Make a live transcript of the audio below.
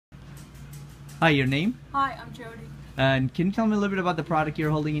Hi, your name? Hi, I'm Jody. And can you tell me a little bit about the product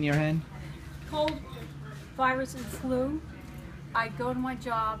you're holding in your hand? Cold, virus, and flu. I go to my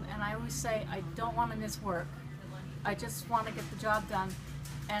job and I always say I don't want to miss work. I just want to get the job done.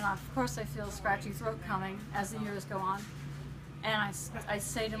 And of course I feel a scratchy throat coming as the years go on. And I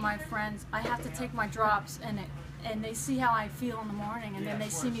say to my friends, I have to take my drops, and they see how I feel in the morning, and then they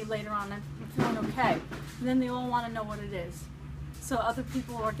see me later on and I'm feeling okay. And then they all want to know what it is. So other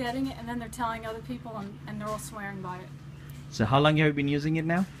people are getting it, and then they're telling other people, and they're all swearing by it. So how long have you been using it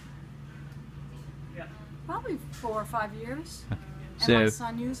now? Probably 4 or 5 years. So, and my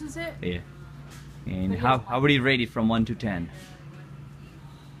son uses it. Yeah. And how would you rate it from 1 to 10?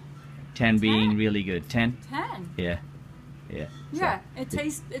 10 being really good. 10? 10. Yeah. Yeah. Yeah. So,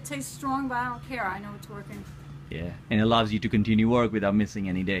 it tastes strong, but I don't care. I know it's working. Yeah. And it allows you to continue work without missing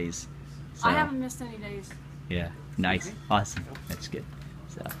any days. So, I haven't missed any days. Yeah. Nice. Awesome. That's good.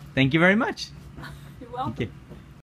 So thank you very much. You're welcome. Okay.